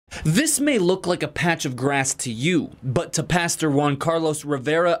This may look like a patch of grass to you, but to Pastor Juan Carlos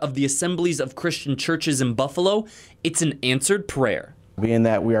Rivera of the Assemblies of Christian Churches in Buffalo, it's an answered prayer. Being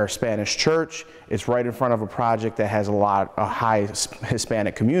that we are a Spanish church, it's right in front of a project that has a high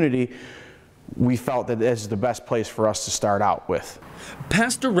Hispanic community. We felt that this is the best place for us to start out with.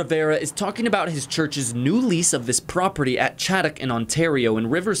 Pastor Rivera is talking about his church's new lease of this property at Chaddock in Ontario in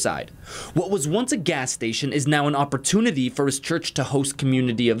Riverside. What was once a gas station is now an opportunity for his church to host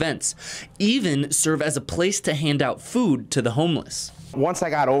community events, even serve as a place to hand out food to the homeless. Once I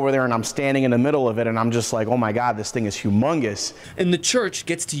got over there and I'm standing in the middle of it and I'm just like, oh my God, this thing is humongous. And the church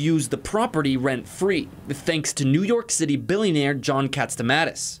gets to use the property rent-free, thanks to New York City billionaire John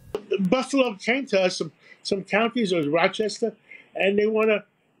Katzmatidis. Buffalo came to us, some counties, or Rochester, and they want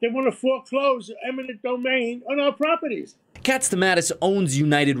to foreclose eminent domain on our properties. Katzmatidis owns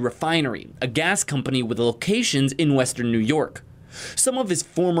United Refinery, a gas company with locations in western New York. Some of his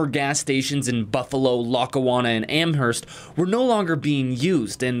former gas stations in Buffalo, Lackawanna, and Amherst were no longer being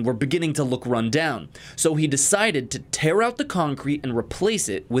used and were beginning to look run down, so he decided to tear out the concrete and replace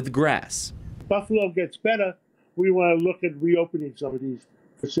it with grass. Buffalo gets better, we want to look at reopening some of these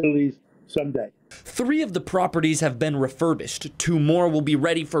facilities someday. 3 of the properties have been refurbished. 2 more will be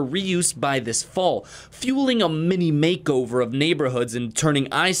ready for reuse by this fall, fueling a mini makeover of neighborhoods and turning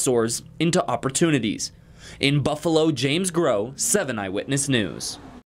eyesores into opportunities. In Buffalo, James Groh, 7 Eyewitness News.